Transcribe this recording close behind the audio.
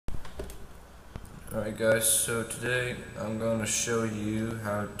Alright guys, so today I'm going to show you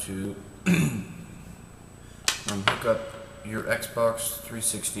how to hook up your Xbox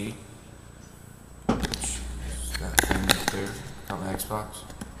 360, which is that thing right there, got my Xbox,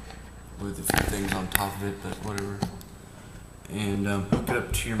 with a few things on top of it, but whatever, and hook it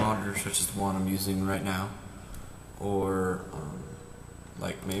up to your monitor such as the one I'm using right now, or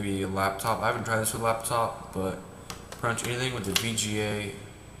like maybe a laptop. I haven't tried this with a laptop, but pretty much anything with the VGA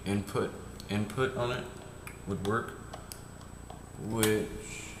input on it would work, which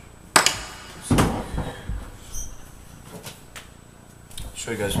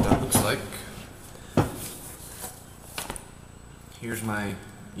show you guys what that looks like. Here's my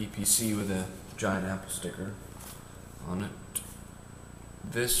EPC with a giant Apple sticker on it.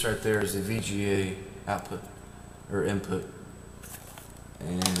 This right there is a VGA output or input,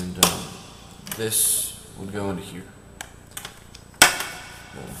 and this would go into here.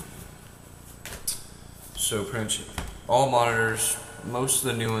 So pretty much all monitors, most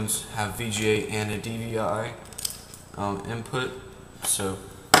of the new ones have VGA and a DVI input. So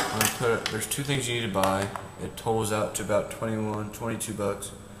I'm gonna put it, there's two things you need to buy. It totals out to about 22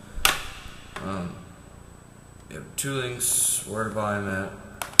 bucks. You have two links where to buy them at,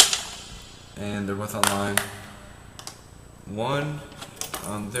 and they're both online. One,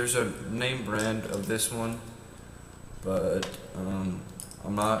 there's a name brand of this one, but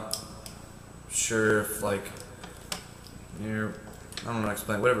I'm not sure if, like, I don't know how to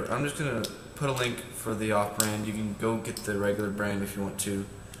explain, whatever. I'm just gonna put a link for the off brand. You can go get the regular brand if you want to,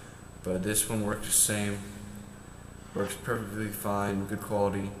 but this one works the same, works perfectly fine, good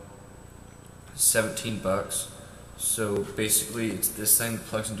quality. 17 bucks. So basically it's this thing that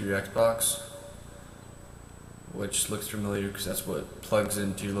plugs into your Xbox, which looks familiar because that's what plugs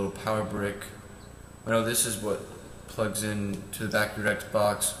into your little power brick. No, this is what plugs in to the back of your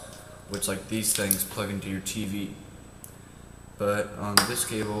Xbox, which, like, these things plug into your TV. But on this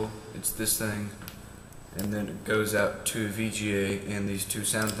cable, it's this thing, and then it goes out to a VGA and these two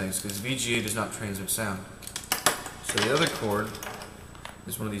sound things, because VGA does not transmit sound. So the other cord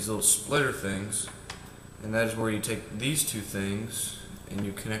is one of these little splitter things, and that is where you take these two things and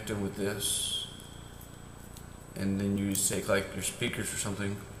you connect them with this, and then you just take, like, your speakers or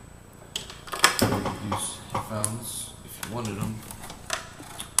something. You could use headphones if you wanted them.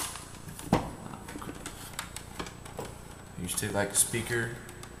 You just take, like, a speaker,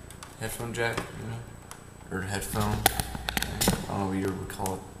 headphone jack, or headphone, I don't know what you would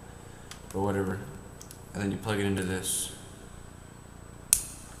call it, but whatever, and then you plug it into this,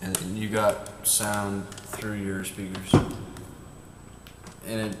 and then you got sound through your speakers,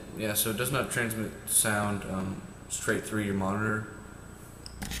 and so it does not transmit sound straight through your monitor,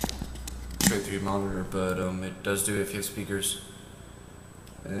 but it does do it if you have speakers.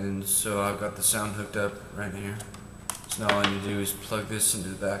 And so I've got the sound hooked up right here. So now all I need to do is plug this into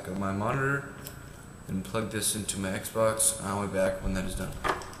the back of my monitor and plug this into my Xbox, and I'll be back when that is done.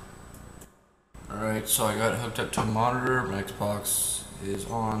 Alright, so I got it hooked up to a monitor, my Xbox is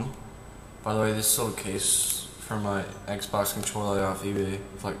on. By the way, this little case for my Xbox controller I got off eBay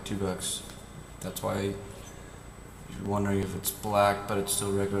for like 2 bucks. That's why you're wondering if it's black, but it's still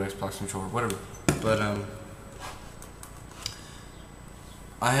a regular Xbox controller, whatever. But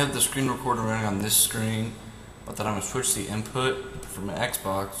I have the screen recorder running on this screen, but then I'm going to switch the input for my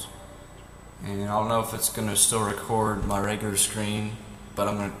Xbox, and I don't know if it's going to still record my regular screen, but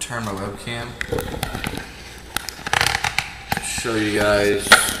I'm going to turn my webcam, show you guys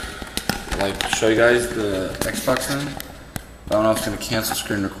the Xbox thing. I don't know if it's going to cancel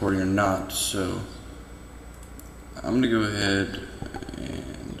screen recording or not, so I'm going to go ahead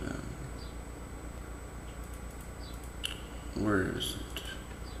and where is it?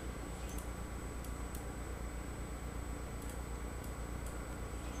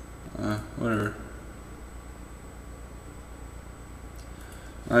 Whatever.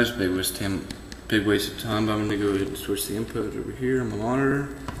 That was a big waste of time, but I'm going to go ahead and switch the input over here on my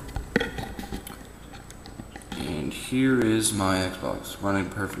monitor. And here is my Xbox, running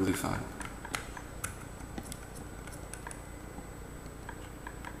perfectly fine.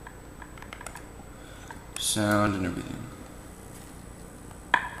 Sound and everything.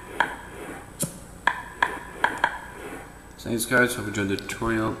 Thanks guys, hope you enjoyed the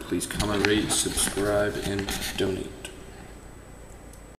tutorial. Please comment, rate, subscribe, and donate.